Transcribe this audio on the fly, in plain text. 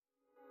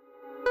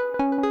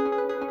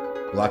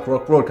Black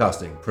Rock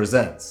Broadcasting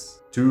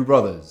presents Two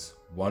Brothers,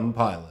 One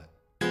Pilot.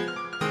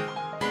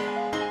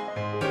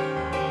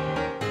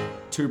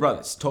 Two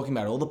brothers talking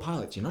about all the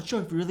pilots you're not sure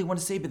if you really want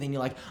to see, but then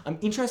you're like, I'm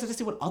interested to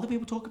see what other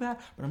people talk about,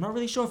 but I'm not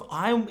really sure if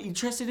I'm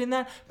interested in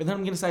that. But then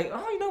I'm going to say,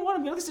 oh, you know what?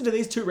 I'm going to listen to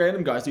these two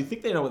random guys who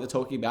think they know what they're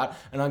talking about,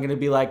 and I'm going to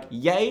be like,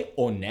 yay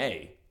or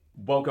nay.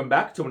 Welcome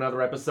back to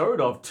another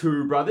episode of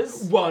Two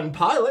Brothers, One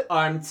Pilot.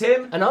 I'm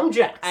Tim. And I'm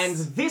Jax. And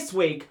this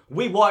week,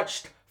 we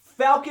watched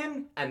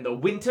Falcon and the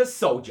Winter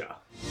Soldier.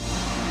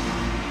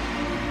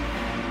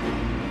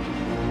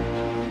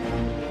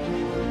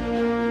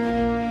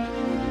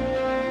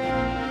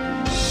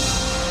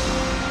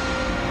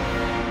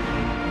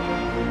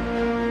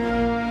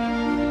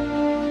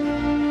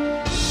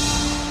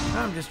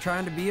 I'm just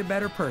trying to be a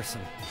better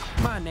person.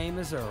 My name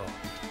is Earl.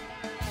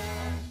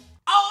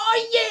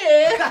 Oh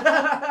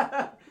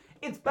yeah!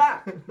 It's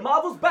back!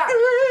 Marvel's back!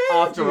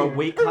 After a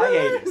week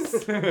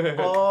hiatus.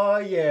 Oh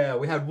yeah,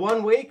 we had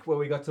 1 week where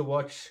we got to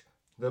watch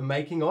the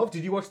making of.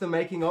 Did you watch the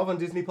making of on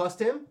Disney Plus,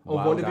 Tim? Or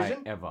Why would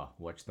WandaVision? I ever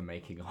watch the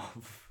making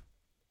of?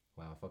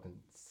 Wow, fucking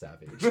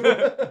savage.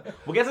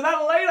 We'll get to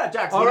that later,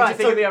 Jax. What All did right, you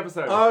think of the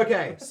episode?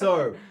 Okay,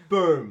 so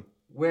boom.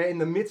 We're in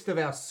the midst of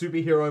our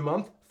superhero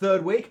month.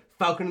 3rd week,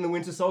 Falcon and the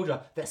Winter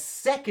Soldier. The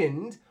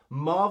second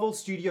Marvel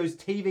Studios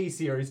TV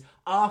series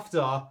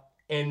after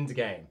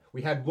Endgame.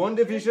 We had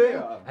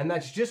WandaVision, and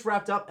that's just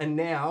wrapped up, and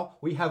now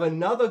we have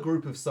another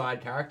group of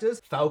side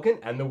characters, Falcon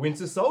and the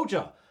Winter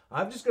Soldier.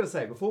 I've just got to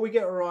say, before we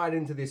get right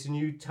into this and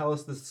you tell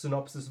us the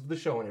synopsis of the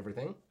show and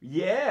everything,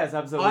 Yes,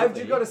 absolutely. I've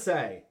just got to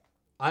say,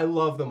 I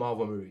love the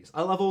Marvel movies.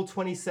 I love all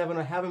 27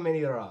 or however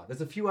many there are.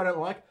 There's a few I don't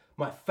like.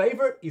 My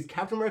favorite is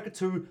Captain America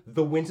 2,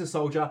 The Winter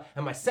Soldier,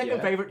 and my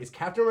second favorite is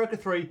Captain America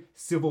 3,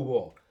 Civil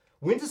War.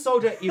 Winter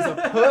Soldier is a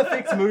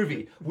perfect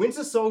movie.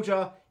 Winter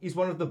Soldier is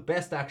one of the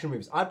best action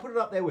movies. I'd put it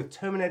up there with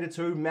Terminator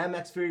 2, Mad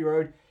Max Fury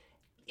Road,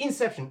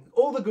 Inception,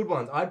 all the good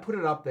ones. I'd put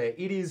it up there.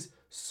 It is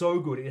so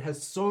good. It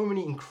has so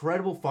many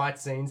incredible fight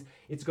scenes.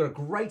 It's got a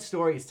great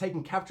story. It's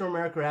taken Captain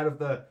America out of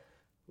the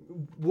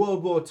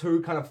World War II,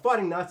 kind of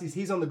fighting Nazis.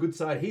 He's on the good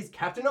side. He's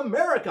Captain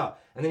America.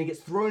 And then he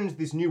gets thrown into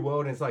this new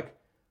world and it's like,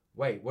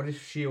 wait, what if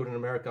S.H.I.E.L.D. in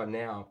America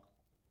now,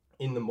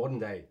 in the modern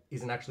day,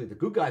 isn't actually the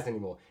good guys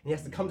anymore? And he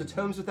has to come to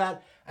terms with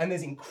that. And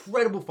there's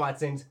incredible fight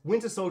scenes.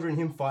 Winter Soldier and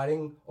him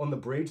fighting on the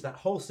bridge, that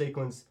whole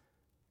sequence,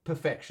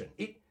 perfection.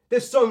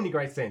 There's so many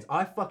great scenes.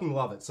 I fucking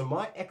love it. So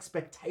my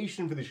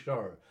expectation for the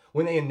show,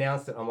 when they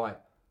announced it, I'm like,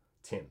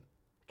 Tim,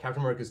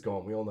 Captain America's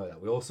gone. We all know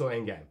that. We all saw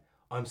Endgame.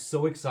 I'm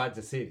so excited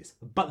to see this.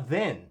 But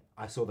then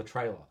I saw the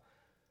trailer.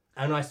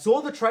 And I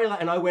saw the trailer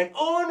and I went,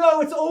 oh no,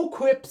 it's all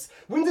quips.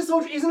 Winter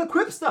Soldier isn't a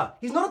quipster.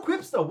 He's not a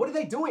quipster. What are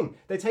they doing?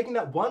 They're taking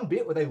that one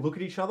bit where they look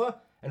at each other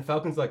and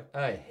Falcon's like,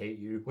 I hate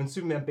you. When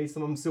Superman beats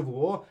them in Civil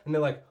War, and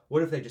they're like,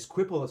 what if they just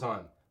quip all the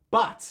time?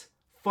 But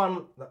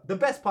the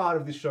best part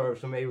of this show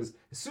for me was,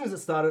 as soon as it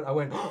started, I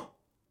went, oh,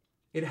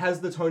 it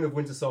has the tone of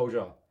Winter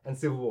Soldier and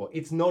Civil War.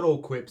 It's not all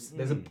quips.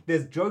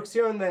 There's jokes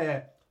here and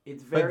there.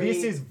 But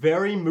this is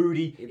very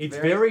moody. It's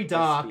very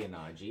dark.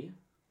 Espionage-y.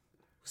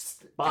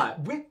 But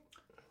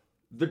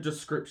the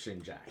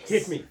description, Jax.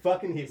 Hit me.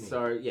 Fucking hit me.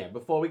 So, yeah,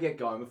 before we get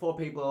going, before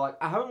people are like,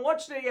 I haven't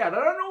watched it yet, I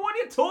don't know what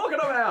you're talking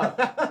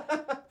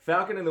about.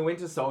 Falcon and the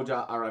Winter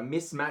Soldier are a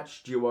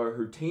mismatched duo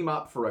who team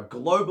up for a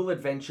global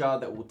adventure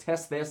that will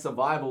test their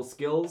survival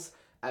skills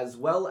as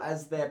well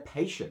as their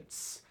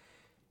patience.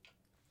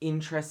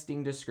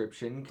 Interesting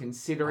description,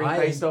 considering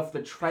based off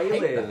the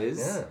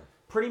trailers,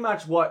 pretty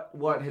much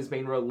what has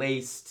been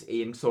released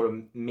in sort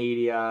of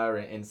media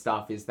and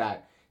stuff is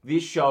that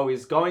this show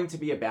is going to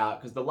be about,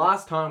 because the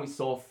last time we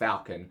saw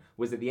Falcon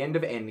was at the end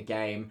of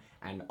Endgame,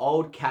 and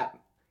old Cap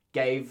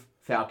gave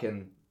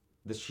Falcon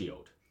the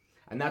shield.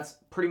 And that's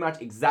pretty much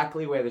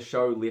exactly where the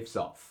show lifts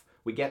off.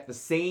 We get the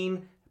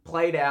scene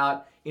played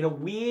out in a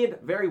weird,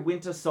 very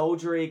Winter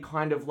Soldier-y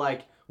kind of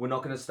like, we're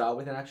not going to start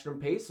with an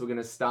action piece, we're going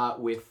to start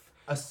with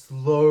a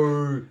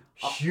slow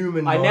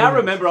human I moment. now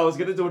remember I was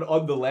going to do an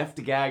on the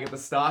left gag at the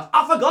start.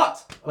 I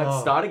forgot!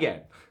 Let's start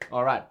again.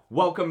 All right,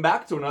 welcome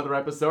back to another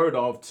episode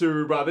of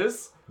Two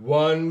Brothers.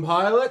 One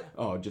Pilot.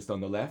 Oh, just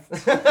on the left.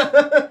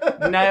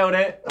 Nailed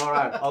it. All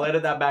right, I'll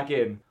edit that back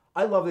in.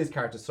 I love these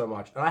characters so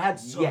much, and I had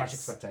so much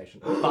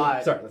expectation.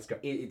 But sorry, let's go.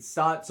 It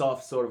starts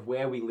off sort of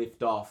where we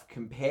lift off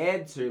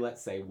compared to,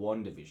 let's say,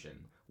 WandaVision,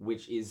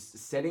 which is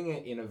setting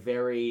it in a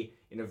very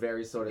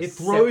sort of It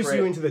throws separate,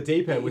 you into the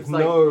deep end with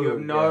like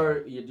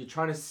no... You're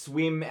trying to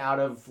swim out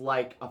of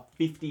like a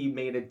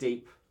 50-meter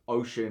deep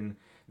ocean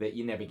that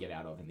you never get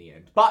out of in the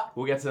end. But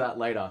we'll get to that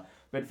later.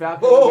 But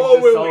Falcon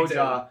and Winter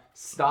Soldier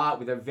start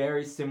with a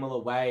very similar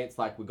way. It's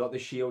like we got the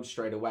shield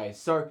straight away.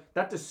 So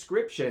that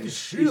description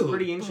is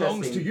pretty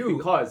interesting belongs to you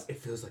because it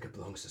feels like it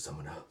belongs to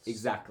someone else.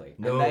 Exactly.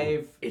 No,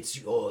 and it's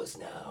yours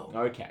now.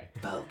 Okay.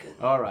 Falcon.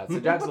 All right. So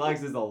Jax likes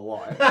this a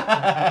lot.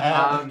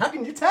 How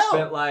can you tell?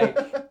 But like,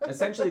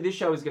 essentially, this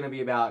show is going to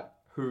be about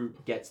who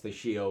gets the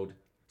shield.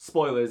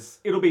 Spoilers,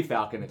 it'll be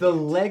Falcon. The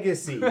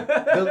legacy.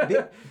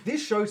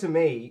 This show to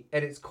me,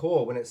 at its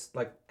core, when it's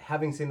like,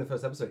 having seen the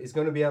first episode, is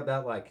going to be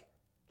about like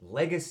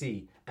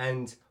legacy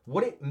and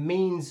what it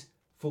means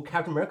for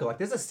Captain America. Like,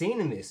 there's a scene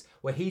in this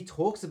where he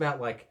talks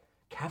about, like,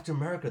 Captain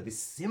America, this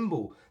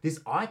symbol, this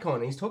icon,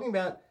 and he's talking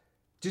about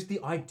just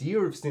the idea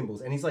of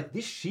symbols, and he's like,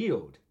 this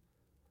shield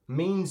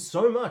means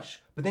so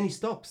much, but then he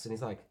stops, and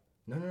he's like,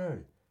 no,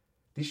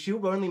 this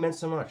shield only meant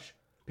so much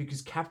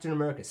because Captain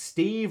America,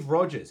 Steve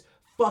Rogers,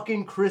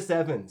 fucking Chris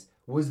Evans,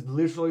 was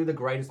literally the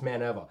greatest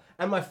man ever,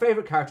 and my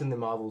favorite character in the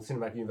Marvel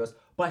Cinematic Universe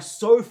by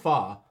so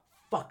far.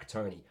 Fuck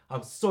Tony.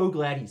 I'm so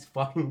glad he's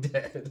fucking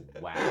dead.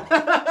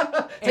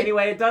 Wow.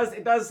 Anyway, it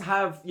does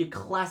have your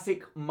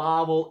classic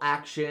Marvel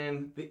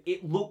action.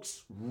 It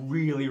looks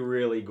really,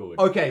 really good.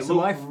 Okay, it so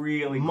my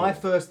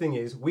good. first thing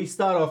is we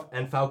start off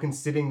and Falcon's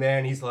sitting there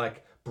and he's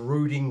like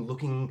brooding,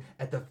 looking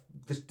at the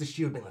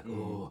shield, being like,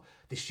 oh,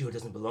 this shield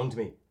doesn't belong to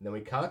me. And then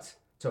we cut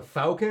to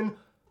Falcon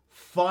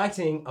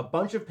fighting a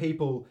bunch of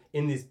people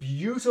in this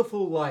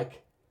beautiful,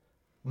 like,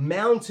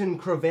 mountain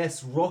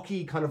crevasse,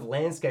 rocky kind of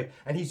landscape,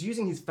 and he's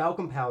using his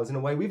Falcon powers in a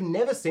way we've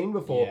never seen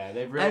before. Yeah,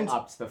 they've really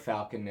upped the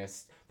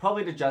Falconness,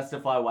 probably to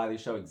justify why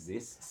this show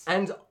exists.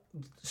 And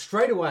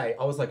straight away,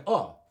 I was like,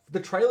 oh,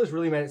 the trailers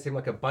really made it seem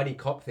like a buddy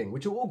cop thing,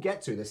 which we'll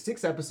get to. There's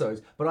 6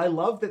 episodes, but I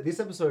love that this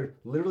episode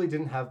literally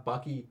didn't have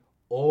Bucky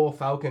or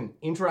Falcon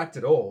interact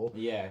at all.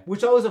 Yeah.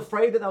 Which I was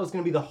afraid that was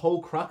going to be the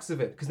whole crux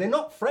of it. Because they're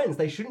not friends.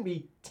 They shouldn't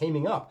be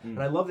teaming up.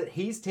 And I love that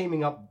he's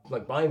teaming up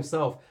like by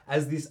himself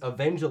as this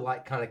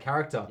Avenger-like kind of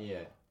character.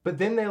 Yeah. But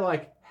then they're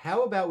like,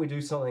 how about we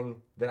do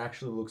something that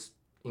actually looks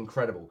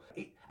incredible?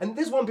 And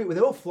there's one bit where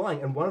they're all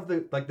flying and one of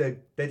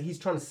that he's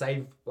trying to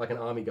save like an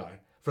army guy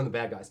from the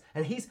bad guys.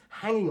 And he's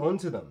hanging on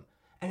to them.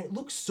 And it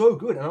looks so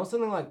good. And I was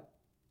something like,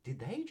 did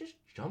they just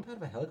jump out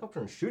of a helicopter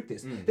and shoot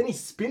this? Then he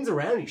spins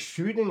around and he's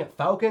shooting at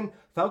Falcon.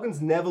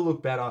 Falcon's never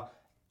looked better.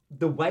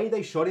 The way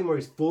they shot him where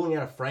he's falling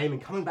out of frame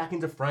and coming back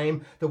into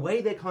frame, the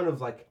way they're kind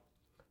of like,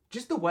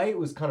 just the way it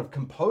was kind of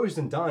composed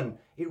and done,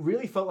 it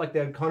really felt like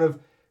they're kind of,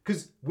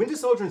 because Winter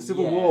Soldier and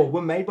Civil War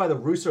were made by the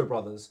Russo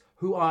brothers,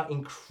 who are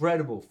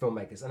incredible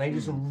filmmakers, and they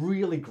do some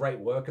really great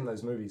work in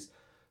those movies.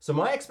 So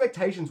my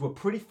expectations were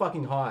pretty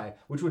fucking high,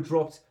 which were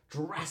dropped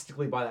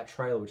drastically by that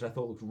trailer, which I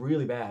thought looked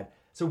really bad.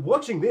 So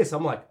watching this,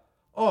 I'm like,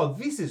 oh,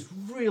 this is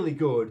really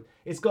good.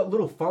 It's got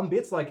little fun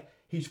bits, like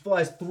he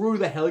flies through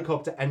the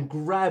helicopter and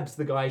grabs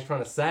the guy he's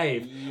trying to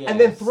save, and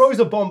then throws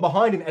a bomb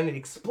behind him and it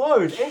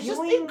explodes. And it's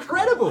just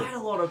incredible. Quite a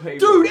lot of people.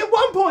 Dude, at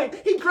one point,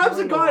 he grabs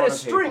a Killing guy a in a lot of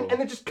string people. and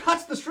then just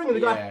cuts the string and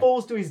the guy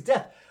falls to his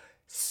death.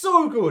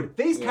 So good.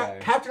 These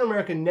Captain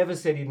America never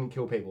said he didn't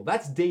kill people.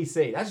 That's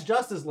DC. That's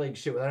Justice League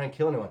shit where they don't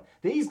kill anyone.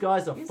 These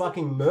guys are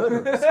fucking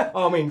murderers.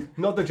 Oh, I mean,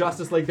 not the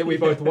Justice League that we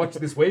both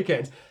watched this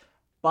weekend.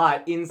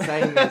 But in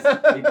saying this,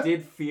 it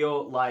did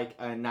feel like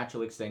a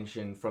natural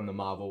extension from the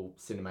Marvel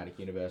Cinematic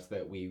Universe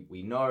that we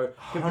know,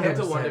 compared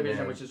to 100%, WandaVision,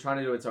 man. which is trying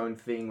to do its own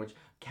thing, which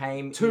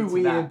came Too into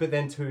weird, that. but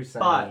then too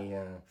samey.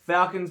 But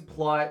Falcon's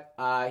plot,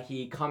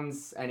 he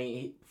comes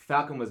and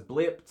Falcon was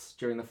blipped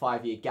during the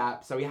 5-year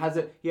gap, so he has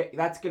it. Yeah,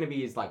 that's going to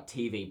be his like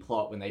TV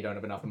plot when they don't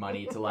have enough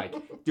money to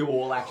like do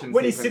all action.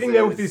 When he's sitting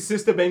there with his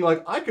sister being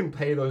like, I can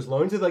pay those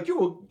loans. He's like,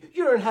 you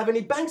don't have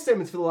any bank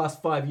statements for the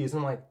last 5 years.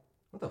 And I'm like,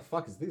 what the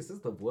fuck is this? This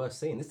is the worst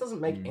scene. This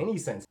doesn't make any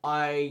sense.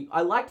 I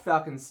liked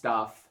Falcon's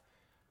stuff.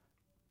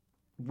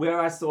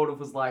 Where I sort of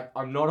was like,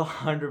 I'm not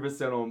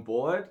 100% on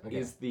board,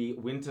 is the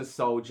Winter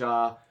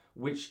Soldier,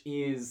 which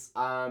is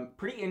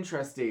pretty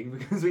interesting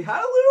because we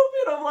had a little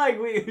bit of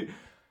like...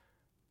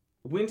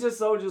 Winter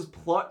Soldier's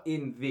plot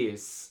in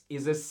this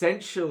is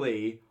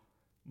essentially...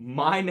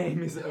 My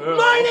name is Earl.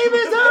 My name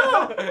is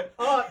Earl!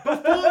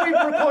 Before we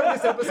recorded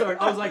this episode,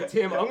 I was like,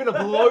 Tim, I'm going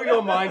to blow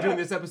your mind during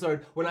this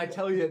episode when I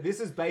tell you that this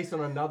is based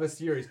on another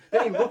series.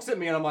 Then he looks at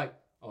me and I'm like,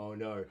 oh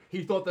no.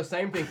 He thought the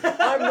same thing.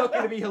 I'm not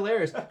going to be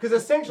hilarious. Because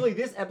essentially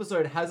this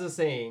episode has a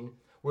scene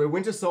where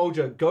Winter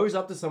Soldier goes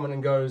up to someone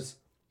and goes,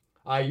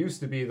 I used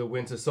to be the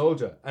Winter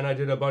Soldier and I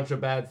did a bunch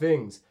of bad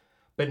things.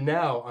 But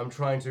now I'm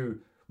trying to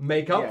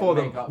make up for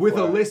them with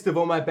a list of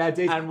all my bad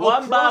deeds. And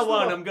one by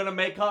one, I'm going to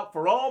make up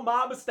for all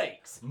my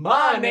mistakes.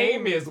 My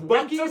name is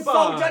Bucky Winter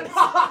Barnes. Soldier.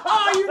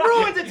 Oh, you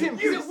ruined it, Tim.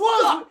 You It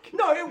was suck.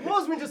 no, it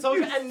was Winter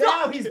Soldier, and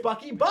suck. now he's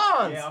Bucky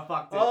Barnes. Yeah, I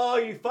fucked it. Oh,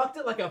 you fucked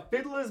it like a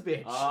fiddler's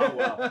bitch. Oh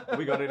well,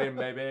 we got it in,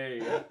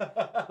 baby.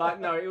 But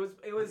no,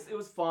 it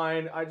was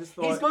fine. I just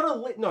thought He's got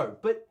a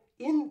but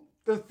in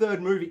the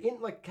third movie,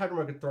 in like Captain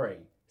America 3,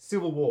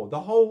 Civil War, the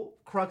whole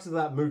crux of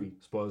that movie,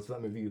 spoilers for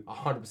that movie, you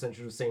 100%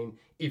 should have seen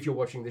if you're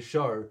watching this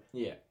show.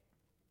 Yeah.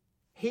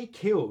 He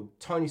killed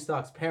Tony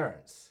Stark's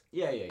parents.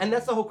 Yeah. And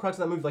that's the whole crux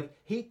of that movie. Like,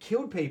 he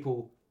killed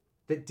people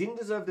that didn't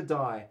deserve to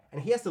die,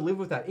 and he has to live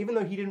with that, even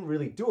though he didn't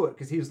really do it,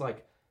 because he was,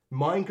 like,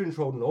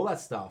 mind-controlled and all that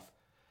stuff.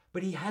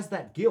 But he has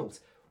that guilt.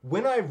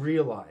 When I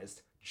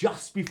realized,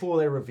 just before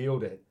they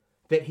revealed it,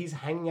 that he's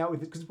hanging out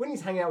with... Because when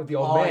he's hanging out with the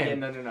old man... Yeah,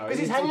 no. Because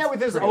he's hanging It's out with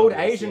this pretty old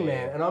obvious, Asian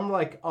man, and I'm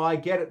like, oh, I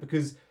get it,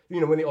 because... You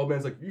know, when the old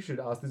man's like, you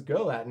should ask this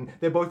girl out. And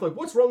they're both like,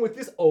 what's wrong with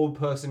this old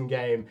person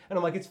game? And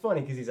I'm like, it's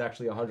funny because he's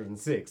actually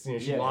 106. You know,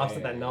 she laughs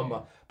at that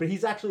number. But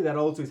he's actually that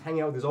old, so he's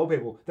hanging out with his old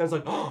people. Then it's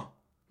like, oh,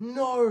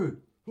 no.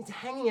 He's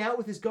hanging out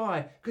with this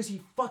guy because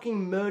he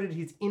fucking murdered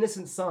his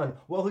innocent son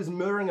while he's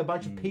murdering a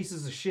bunch of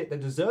pieces of shit that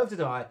deserve to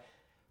die.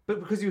 But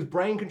because he was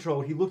brain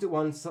controlled, he looked at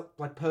one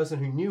person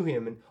who knew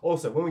him, and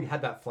also when we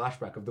had that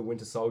flashback of the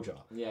Winter Soldier.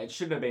 Yeah, it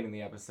shouldn't have been in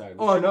the episode.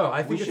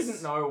 I think we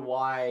shouldn't know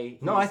why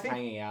he's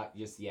hanging out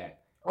just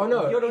yet. Oh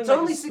no, it's like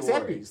only a 6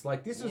 story. episodes.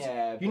 Like this is,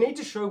 Yeah, you need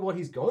to show what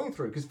he's going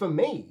through. Because for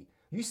me,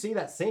 you see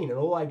that scene, and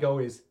all I go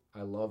is,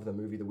 I love the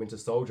movie The Winter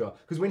Soldier.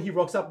 Because when he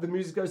rocks up, the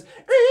music goes,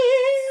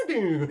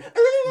 and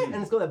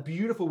it's got that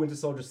beautiful Winter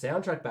Soldier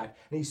soundtrack back,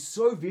 and he's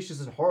so vicious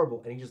and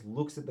horrible, and he just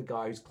looks at the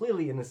guy who's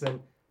clearly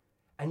innocent.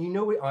 And you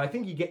know, I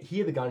think you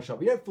hear the gunshot,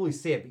 but you don't fully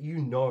see it, but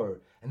you know.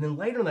 And then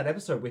later in that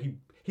episode where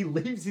he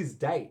leaves his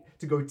date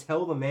to go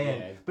tell the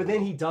man, but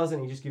then he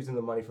doesn't, he just gives him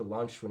the money for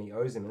lunch when he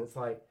owes him. And it's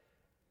like,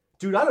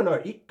 dude, I don't know,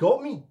 it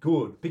got me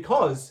good,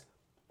 because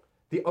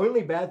the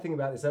only bad thing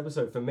about this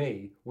episode for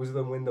me was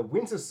that when the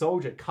Winter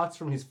Soldier cuts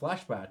from his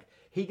flashback,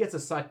 he gets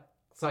a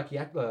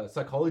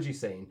psychology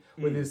scene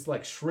where this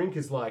like shrink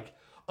is like,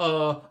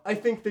 I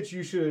think that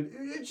you should.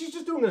 She's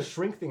just doing a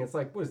shrink thing. It's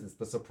like, what is this?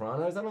 The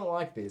Sopranos? I don't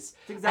like this.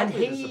 It's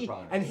exactly and The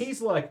Sopranos. And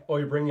he's like, oh,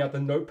 you're bringing out the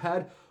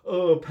notepad.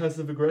 Oh,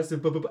 passive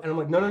aggressive. Blah, blah, blah. And I'm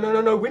like,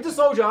 no, Winter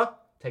Soldier.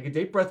 Take a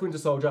deep breath, Winter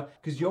Soldier,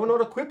 because you're not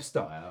a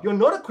quipster. Wow. You're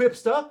not a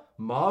quipster.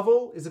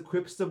 Marvel is a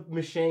quipster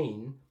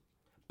machine,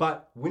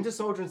 but Winter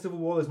Soldier and Civil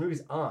War, those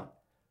movies aren't.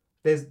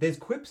 There's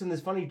quips and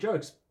there's funny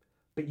jokes,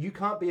 but you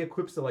can't be a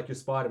quipster like you're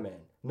Spider-Man.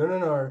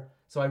 No.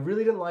 So I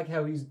really didn't like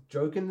how he's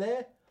joking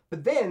there.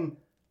 But then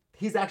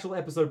his actual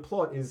episode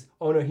plot is,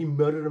 oh no, he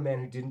murdered a man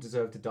who didn't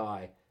deserve to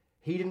die.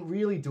 He didn't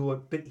really do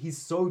it, but he's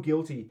so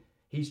guilty.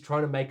 He's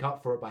trying to make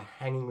up for it by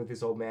hanging with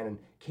this old man and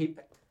keep...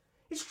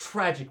 It's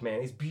tragic,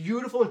 man. It's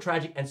beautiful and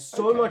tragic and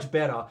so much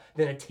better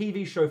than a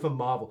TV show for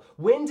Marvel.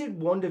 When did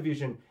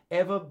WandaVision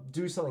ever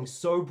do something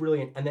so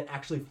brilliant and then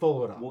actually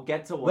follow it up? We'll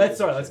get to Let's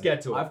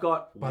get to it. I've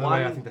got By the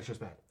way, I think that show's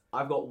bad.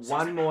 I've got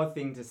one more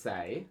thing to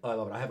say. I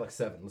love it. I have like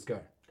 7. Let's go.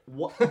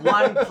 One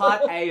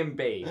part A and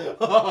B.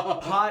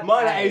 Part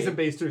Mine are A, A's and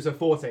B's too, so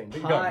 14.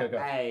 Go. Part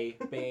A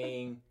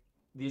being,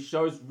 this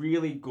show's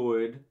really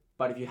good,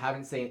 but if you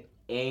haven't seen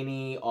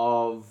any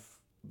of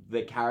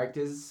the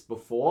characters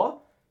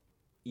before,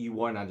 you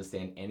won't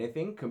understand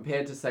anything,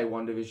 compared to, say,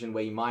 WandaVision,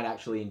 where you might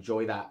actually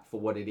enjoy that for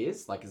what it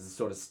is, like as a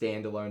sort of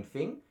standalone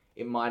thing.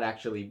 It might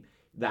actually,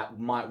 that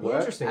might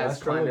work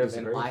as kind of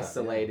an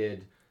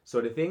isolated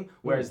sort of thing,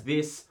 whereas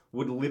this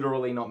would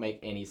literally not make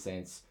any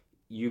sense.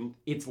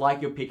 It's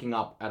like you're picking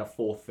up at a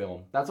 4th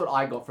film. That's what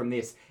I got from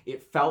this.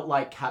 It felt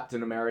like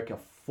Captain America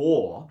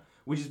 4,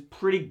 which is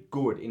pretty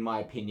good in my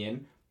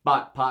opinion.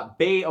 But part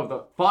B of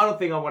the final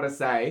thing I want to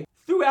say,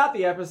 throughout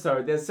the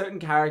episode, there's certain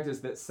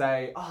characters that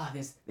say, oh,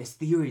 there's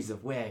theories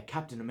of where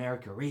Captain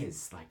America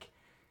is. Like,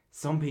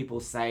 some people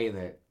say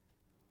that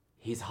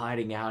he's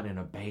hiding out in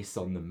a base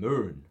on the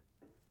moon.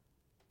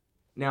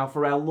 Now,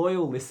 for our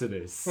loyal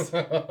listeners,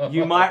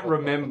 you might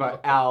remember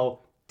our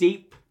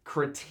deep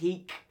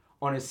critique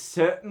on a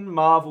certain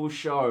Marvel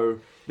show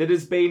that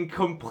has been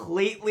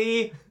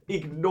completely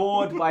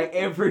ignored by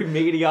every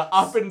media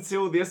up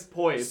until this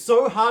point.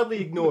 So hardly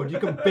ignored, you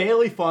can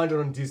barely find it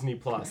on Disney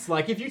Plus.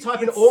 Like, if you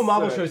type in all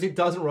Marvel shows, it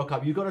doesn't rock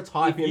up. You've got to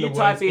type in the words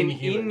type in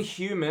Inhumans.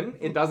 Inhuman,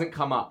 it doesn't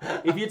come up.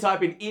 If you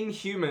type in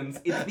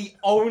Inhumans, it's the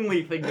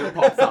only thing that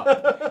pops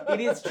up. It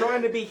is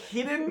trying to be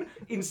hidden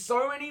in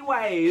so many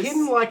ways.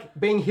 Hidden like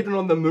being hidden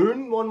on the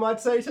moon, one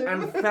might say too.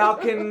 And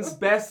Falcon's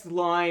best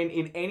line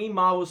in any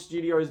Marvel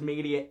Studios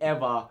media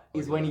ever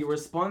is when he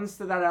responds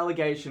to that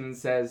allegation and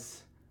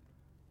says,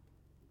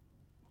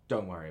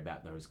 don't worry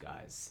about those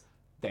guys.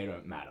 They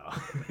don't matter.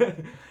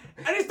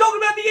 And he's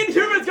talking about the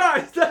Inhumans,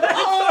 guys!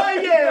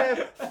 Oh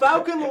yeah!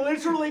 Falcon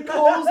literally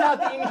calls out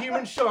the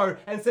Inhuman show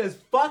and says,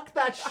 fuck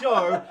that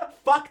show,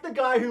 fuck the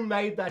guy who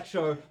made that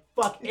show,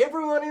 fuck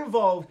everyone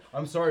involved.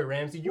 I'm sorry,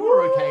 Ramsey, you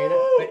were okay in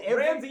it. But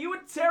Ramsey, you were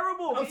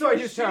terrible. I'm sorry,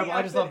 he's terrible.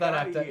 I just love that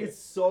actor. It's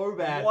so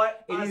bad.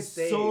 What it a is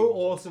scene. so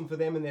awesome for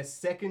them in their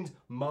second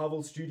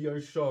Marvel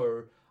Studios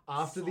show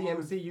after the So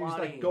MCU's funny.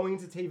 like going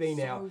to TV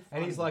now. So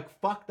And he's funny. like,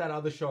 fuck that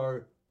other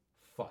show.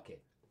 Fuck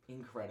it.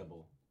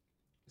 Incredible.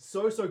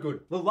 So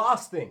good. The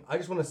last thing I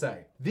just want to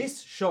say,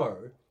 this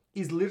show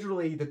is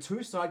literally the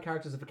 2 side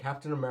characters of a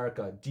Captain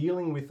America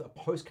dealing with a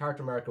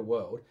post-Captain America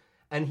world,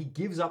 and he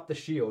gives up the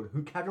shield,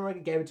 who Captain America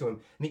gave it to him.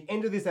 And the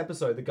end of this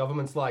episode, the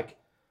government's like,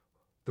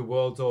 the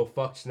world's all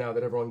fucked now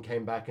that everyone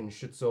came back and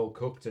shit's all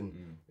cooked,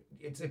 and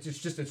it's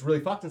really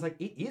fucked. And it's like,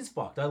 it is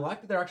fucked. I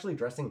like that they're actually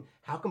addressing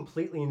how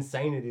completely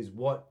insane it is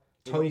what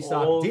Tony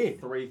Stark all did.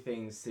 3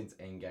 things since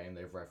Endgame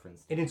they've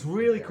referenced. And it's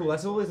really cool.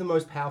 That's always the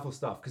most powerful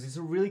stuff, because it's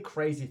a really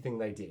crazy thing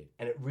they did,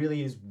 and it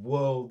really is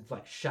world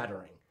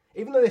shattering.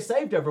 Even though they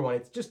saved everyone,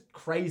 it's just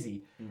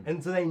crazy.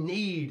 And so they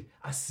need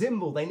a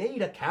symbol. They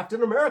need a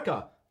Captain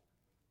America.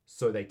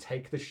 So they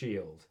take the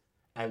shield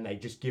and they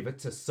just give it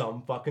to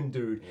some fucking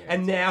dude.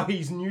 And now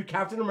he's new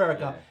Captain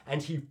America,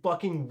 and he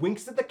fucking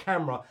winks at the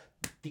camera.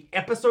 The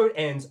episode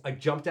ends. I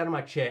jumped out of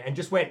my chair and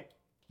just went,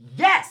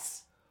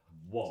 yes!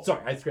 Whoa.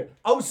 Sorry, I screamed.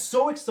 I was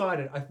so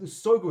excited. It was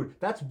so good.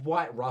 That's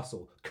Wyatt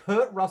Russell,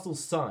 Kurt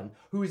Russell's son,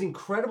 who is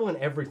incredible in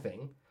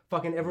everything.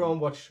 Fucking everyone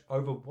watch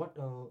over what?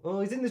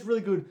 He's in this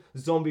really good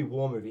zombie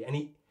war movie,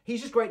 and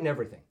he's just great in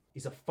everything.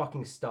 He's a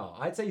fucking star.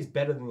 I'd say he's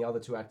better than the other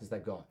two actors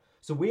they've got.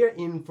 So we are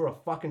in for a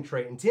fucking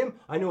treat. And Tim,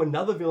 I know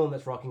another villain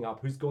that's rocking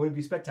up who's going to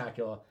be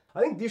spectacular. I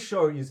think this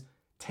show is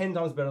 10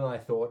 times better than I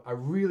thought. I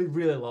really,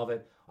 really love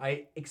it.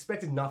 I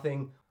expected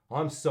nothing.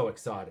 I'm so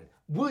excited.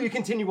 Will you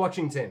continue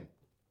watching, Tim?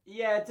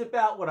 Yeah, it's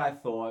about what I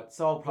thought,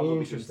 so I'll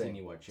probably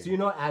continue watching. So you're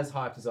not as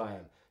hyped as I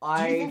am.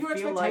 I Do you think your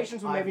feel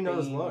expectations like were maybe I've not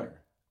as been low?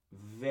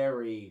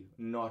 Very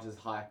not as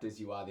hyped as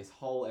you are this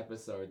whole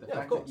episode. The Yeah,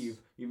 fact of that course.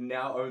 you've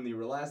now only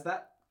realized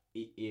that,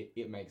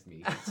 it makes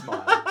me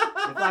smile.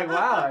 It's like,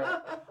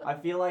 wow, I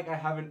feel like I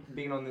haven't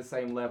been on the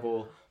same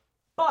level.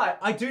 But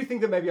I do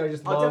think that maybe I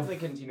just I'll love...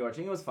 definitely continue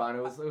watching. It was fun.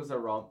 It was a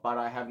romp, but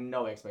I have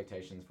no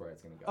expectations for where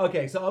it's going to go.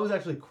 Okay, so I was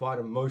actually quite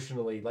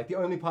emotionally, like the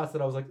only parts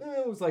that I was like,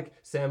 it was like,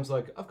 Sam's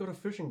like, I've got a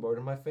fishing boat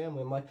in my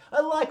family. I'm like,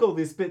 I like all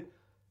this, but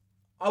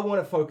I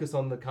want to focus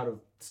on the kind of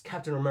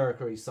Captain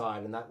America-y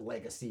side and that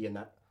legacy and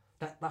that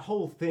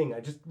whole thing.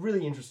 Just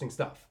really interesting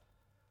stuff.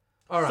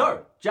 All right.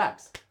 So,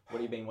 Jax,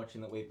 what have you been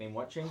watching that we've been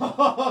watching?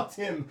 Oh,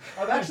 Tim,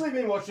 I've actually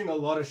been watching a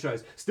lot of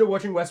shows. Still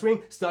watching West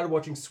Wing, started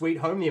watching Sweet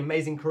Home, the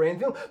amazing Korean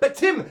film. But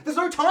Tim, there's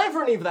no time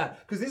for any of that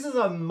because this is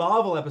a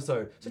Marvel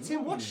episode. So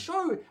Tim, what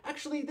show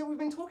actually that we've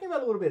been talking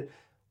about a little bit?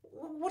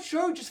 What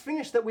show just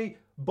finished that we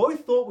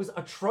both thought was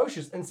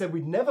atrocious and said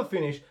we'd never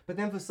finish, but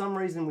then for some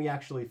reason we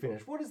actually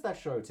finished? What is that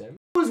show, Tim?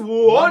 It was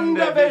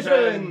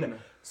WandaVision!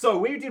 So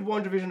we did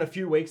WandaVision a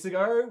few weeks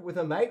ago with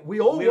a mate. We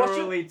all watched it.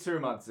 Literally 2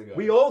 months ago.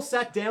 We all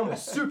sat down, we're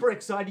super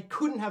excited. You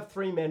couldn't have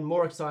three men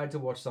more excited to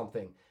watch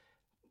something.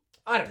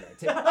 I don't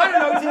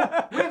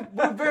know, Tim.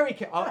 We're very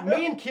keen.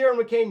 Me and Kieran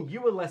were keen. You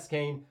were less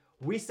keen.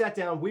 We sat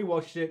down, we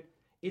watched it.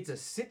 It's a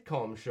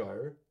sitcom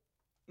show.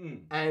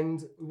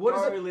 And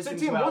what is it? So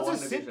Tim,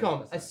 what's a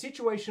sitcom? A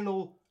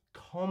situational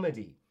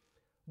comedy.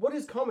 What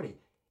is comedy?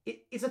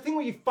 It's a thing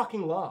where you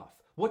fucking laugh.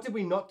 What did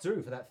we not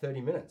do for that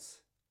 30 minutes?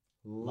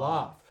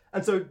 Laugh.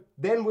 And so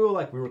then we were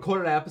like, we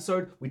recorded our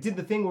episode, we did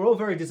the thing, we're all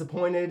very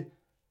disappointed.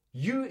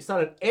 You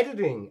started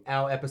editing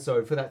our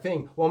episode for that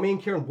thing while me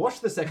and Kieran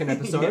watched the second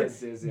episode.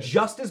 Yes.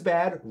 Just as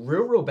bad,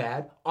 real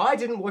bad. I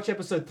didn't watch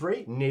episode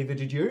 3, neither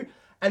did you.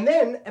 And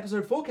then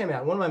episode 4 came out,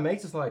 and one of my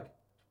mates is like,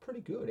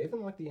 pretty good.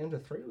 Even like the end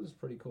of 3 was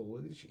pretty cool.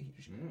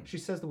 She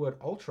says the word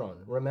Ultron.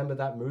 Remember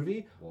that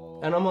movie? Whoa.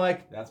 And I'm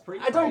like, That's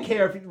pretty I don't crazy.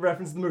 care if it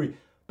references the movie.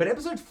 But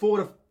episode 4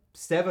 to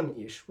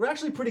 7-ish were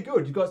actually pretty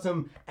good. You've got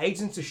some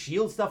Agents of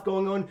S.H.I.E.L.D. stuff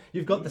going on.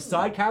 You've got the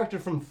side character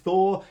from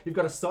Thor. You've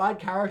got a side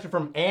character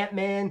from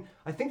Ant-Man.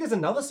 I think there's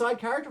another side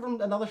character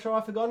from another show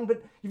I've forgotten.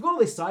 But you've got all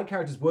these side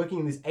characters working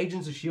in this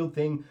Agents of S.H.I.E.L.D.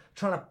 thing,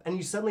 and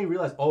you suddenly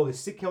realize, oh,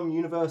 this sitcom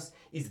universe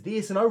is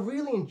this. And I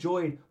really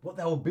enjoyed what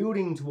they were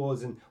building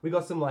towards. And we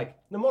got some like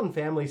the Modern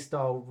Family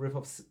style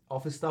rip-off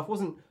Office stuff.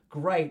 Wasn't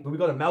great, but we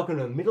got a Malcolm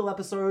in the Middle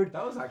episode.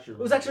 That was actually It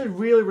was actually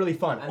really, really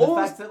fun. And the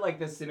fact that like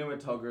the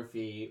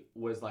cinematography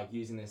was like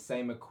using the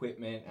same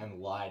equipment and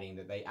lighting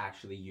that they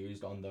actually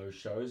used on those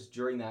shows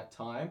during that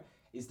time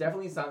is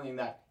definitely something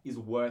that is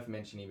worth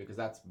mentioning because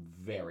that's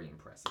very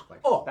impressive.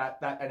 Like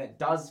that and it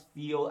does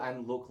feel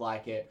and look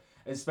like it,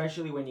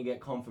 especially when you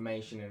get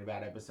confirmation in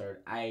about episode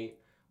 8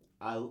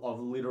 of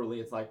literally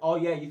it's like, oh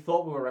yeah, you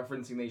thought we were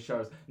referencing these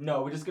shows.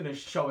 No, we're just gonna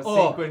show a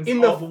sequence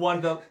of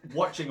Wanda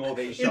watching all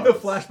these shows. In the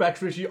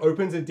flashbacks where she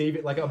opens a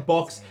DVD, like a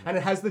box, and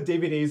it has the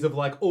DVDs of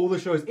like all the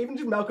shows, even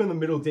just Malcolm in the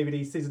Middle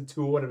DVD season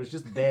 2 or whatever, it's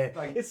just there.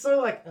 Like, it's so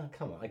like, oh,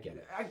 come on, I get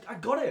it. I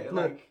got it.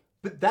 No,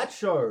 but that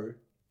show,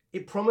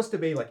 it promised to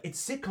be like,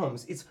 it's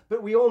sitcoms.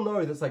 But we all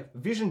know that's like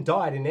Vision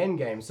died in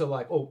Endgame, so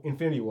like, oh,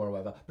 Infinity War or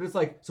whatever. But it's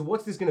like, so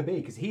what's this going to be?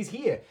 Because he's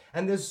here.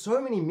 And there's so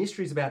many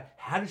mysteries about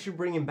how did she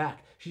bring him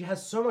back? She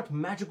has so much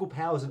magical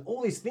powers and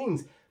all these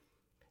things.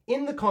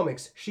 In the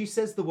comics, she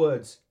says the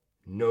words,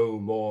 no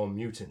more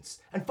mutants,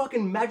 and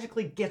fucking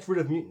magically gets rid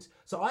of mutants.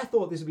 So I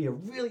thought this would be a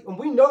really, and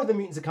we know the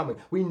mutants are coming.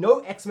 We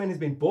know X-Men has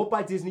been bought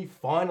by Disney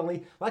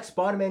finally, like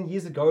Spider-Man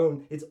years ago,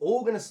 and it's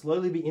all going to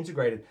slowly be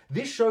integrated.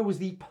 This show was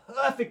the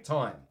perfect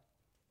time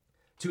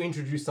to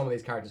introduce some of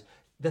these characters,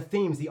 the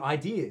themes, the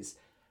ideas.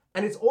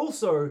 And it's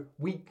also,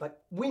 we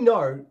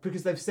know,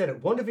 because they've said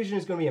it, WandaVision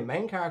is going to be a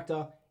main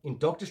character in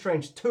Doctor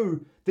Strange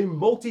 2, the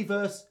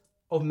Multiverse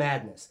of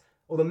Madness,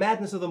 or the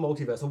Madness of the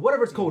Multiverse, or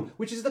whatever it's called,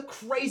 which is the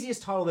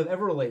craziest title they've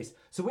ever released.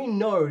 So we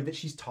know that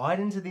she's tied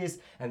into this,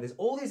 and there's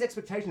all these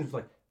expectations,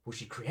 like, will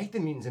she create the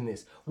mutants in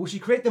this? Will she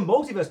create the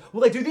multiverse?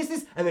 Will they do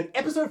this? And then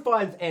episode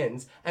 5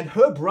 ends, and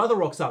her brother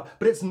rocks up,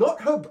 but it's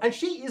not her, and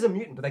she is a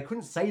mutant, but they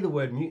couldn't say the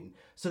word mutant.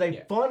 So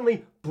they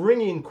finally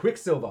bring in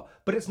Quicksilver,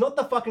 but it's not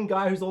the fucking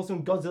guy who's also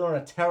in Godzilla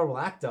and a terrible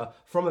actor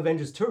from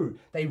Avengers 2.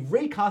 They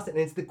recast it,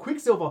 and it's the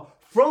Quicksilver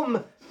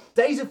from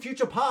Days of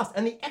Future Past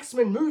and the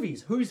X-Men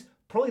movies, who's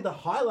probably the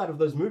highlight of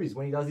those movies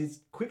when he does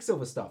his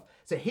Quicksilver stuff.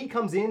 So he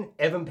comes in,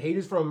 Evan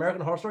Peters from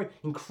American Horror Story,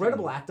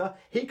 incredible actor.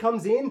 He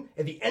comes in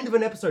at the end of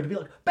an episode to be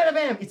like, bam,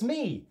 bam, it's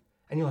me.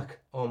 And you're like,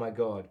 oh my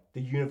god, the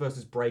universe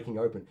is breaking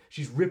open.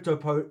 She's ripped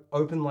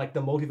open like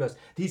the multiverse.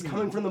 He's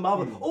coming from the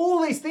Marvel.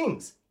 All these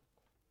things.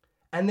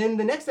 And then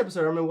the next episode,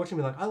 I remember watching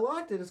me like, I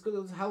liked it. It's good.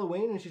 It was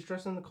Halloween and she's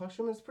dressed in the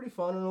costume. It's pretty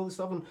fun and all this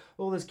stuff. And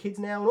all those kids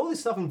now and all this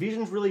stuff. And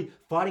Vision's really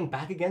fighting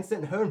back against it.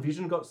 And her and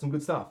Vision got some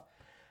good stuff.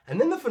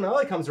 And then the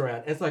finale comes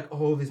around and it's like,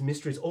 oh, there's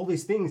mysteries, all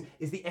these things.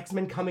 Is the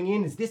X-Men coming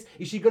in? Is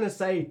she going to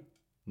say,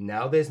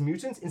 now there's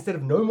mutants instead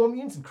of no more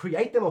mutants and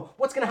create them? Or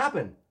what's going to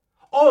happen?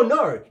 Oh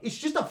no, it's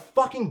just a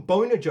fucking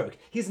boner joke.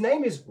 His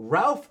name is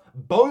Ralph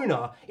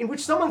Boner, in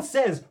which someone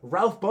says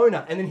Ralph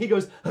Boner, and then he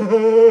goes,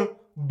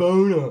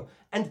 Boner.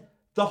 And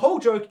the whole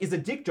joke is a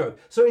dick joke.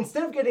 So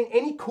instead of getting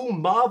any cool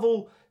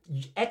Marvel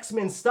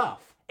X-Men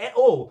stuff at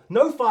all,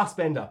 no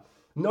Fassbender,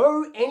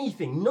 no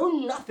anything, no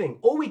nothing,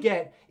 all we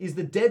get is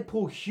the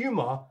Deadpool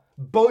humor,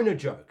 boner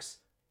jokes.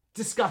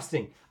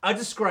 Disgusting. A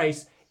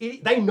disgrace.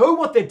 They know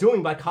what they're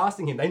doing by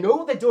casting him. They know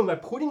what they're doing by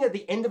putting at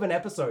the end of an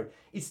episode.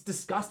 It's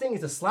disgusting.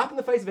 It's a slap in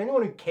the face of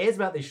anyone who cares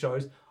about these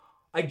shows.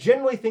 I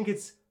generally think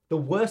it's the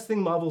worst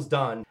thing Marvel's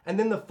done. And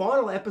then the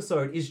final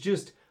episode is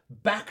just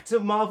back to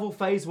Marvel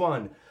Phase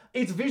 1.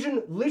 It's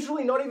Vision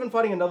literally not even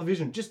fighting another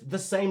Vision, just the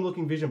same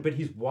looking Vision, but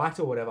he's white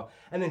or whatever.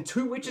 And then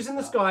two witches in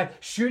the sky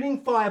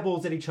shooting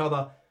fireballs at each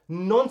other.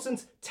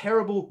 Nonsense,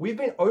 terrible. We've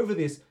been over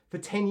this for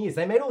 10 years.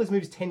 They made all these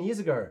movies 10 years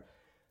ago.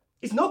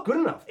 It's not good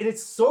enough. And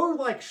it's so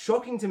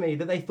shocking to me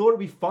that they thought it'd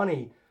be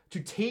funny to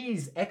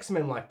tease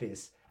X-Men like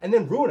this and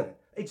then ruin it.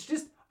 It's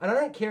just, and I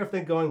don't care if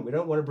they're going, we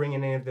don't want to bring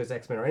in any of those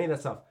X-Men or any of that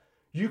stuff.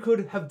 You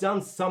could have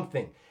done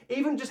something.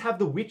 Even just have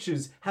the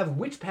witches have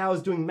witch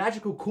powers doing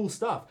magical cool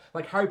stuff.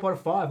 Like Harry Potter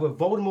 5 where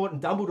Voldemort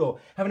and Dumbledore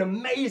have an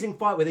amazing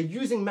fight where they're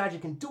using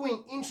magic and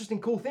doing interesting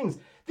cool things.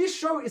 This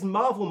show is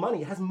Marvel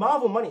money. It has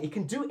Marvel money. It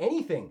can do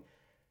anything.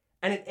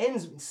 And it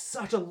ends in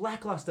such a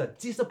lackluster,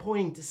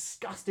 disappointing,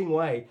 disgusting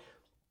way.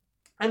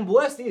 And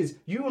worst is,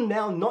 you will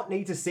now not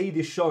need to see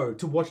this show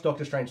to watch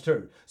Doctor Strange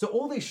 2. So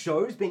all these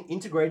shows being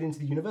integrated into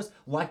the universe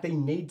like they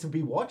need to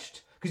be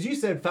watched. Because you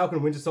said Falcon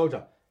and Winter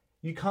Soldier.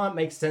 You can't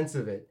make sense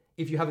of it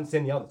if you haven't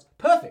seen the others.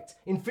 Perfect.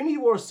 Infinity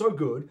War is so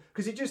good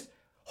because it just,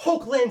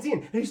 Hulk lands in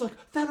and he's like,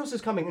 Thanos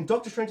is coming. And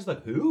Doctor Strange is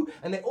like, who?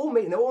 And they all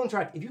meet and they all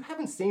interact. If you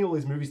haven't seen all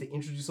these movies that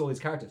introduce all these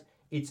characters,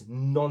 it's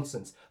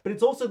nonsense. But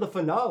it's also the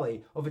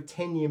finale of a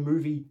 10-year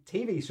movie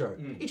TV show.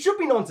 It should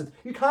be nonsense.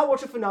 You can't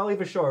watch a finale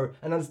of a show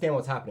and understand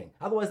what's happening.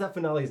 Otherwise, that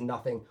finale is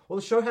nothing. Well,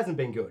 the show hasn't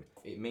been good.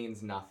 It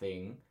means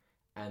nothing,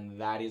 and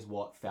that is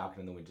what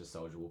Falcon and the Winter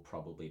Soldier will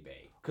probably be.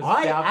 I Because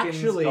Falcon's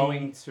actually-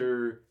 going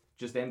to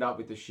just end up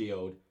with the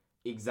shield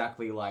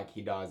exactly like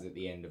he does at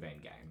the end of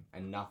Endgame,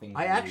 and nothing.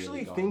 I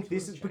actually going think to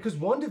this have is changed. because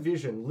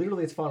WandaVision,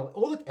 literally its final,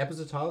 all the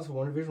episode titles for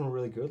WandaVision were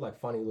really good, like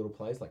funny little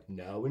plays, like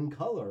Now in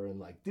Color, and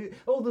like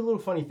all the little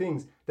funny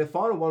things. The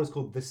final one is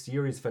called the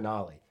series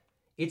finale.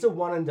 It's a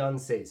one and done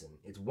season.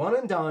 It's one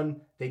and done.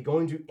 They're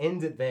going to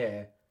end it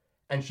there,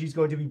 and she's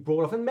going to be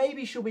brought off, and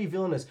maybe she'll be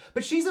villainous,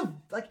 but she's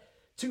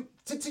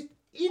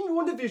in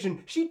WandaVision,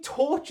 she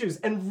tortures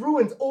and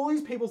ruins all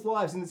these people's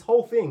lives in this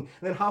whole thing. And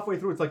then halfway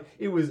through, it's like,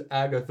 it was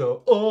Agatha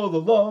all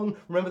along.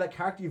 Remember that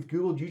character you've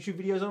Googled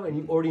YouTube videos of and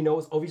you already know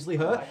it's obviously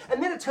her?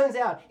 And then it turns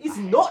out it's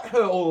not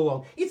her all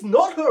along. It's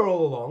not her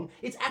all along.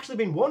 It's actually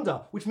been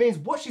Wanda, which means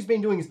what she's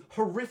been doing is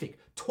horrific,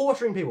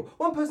 torturing people.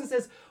 One person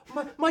says,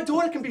 my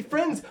daughter can be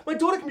friends. My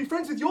daughter can be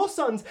friends with your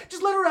sons.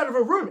 Just let her out of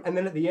her room. And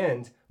then at the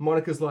end,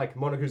 Monica's like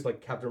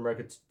Captain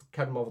America,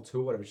 Captain Marvel 2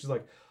 or whatever. She's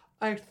like,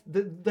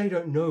 they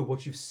don't know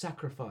what you've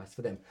sacrificed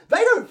for them. They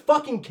don't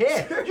fucking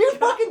care. You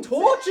fucking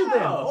torture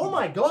them. Oh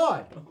my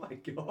god. Oh my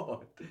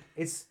god.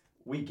 It's,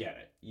 We get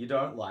it. You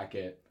don't like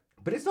it.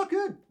 but it's not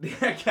good.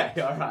 Okay,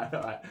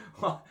 alright.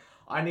 Well,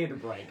 I need a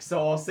break, so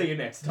I'll see you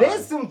next time.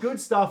 There's some good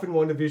stuff in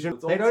WandaVision.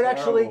 It's all They don't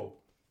actually. terrible.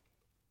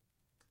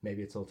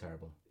 Maybe it's all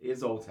terrible.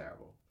 It's all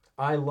terrible.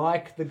 I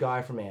like the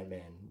guy from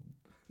Ant-Man.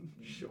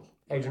 Sure.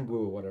 Agent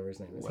Wu or whatever his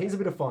name is. He's a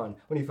bit of fun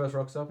when he first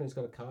rocks up and he's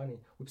got a car and he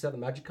whips out the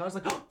magic car. He's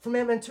like, oh, from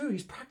Ant-Man 2,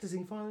 he's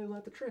practicing, he finally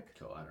learned the trick.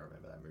 Cool, I don't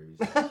remember that movie.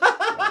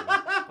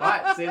 So.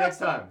 Alright, see you next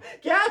time.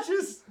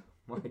 Catches!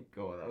 My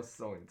god, that was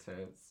so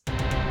intense.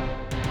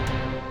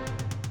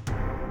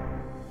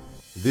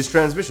 This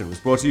transmission was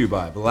brought to you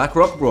by Black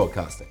Rock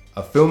Broadcasting,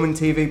 a film and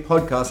TV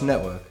podcast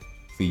network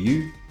for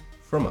you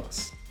from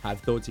us. Have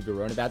thoughts of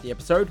your own about the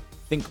episode?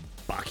 Think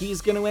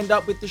Bucky's going to end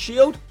up with the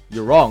shield?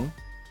 You're wrong.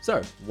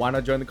 So, why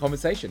not join the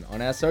conversation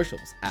on our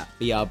socials at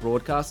BR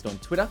Broadcast on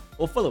Twitter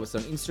or follow us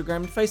on Instagram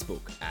and Facebook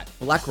at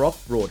BlackRock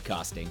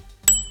Broadcasting.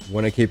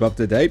 Want to keep up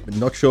to date but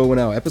not sure when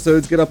our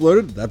episodes get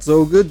uploaded? That's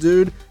all good,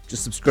 dude.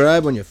 Just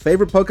subscribe on your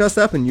favorite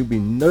podcast app and you'll be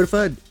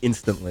notified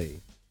instantly.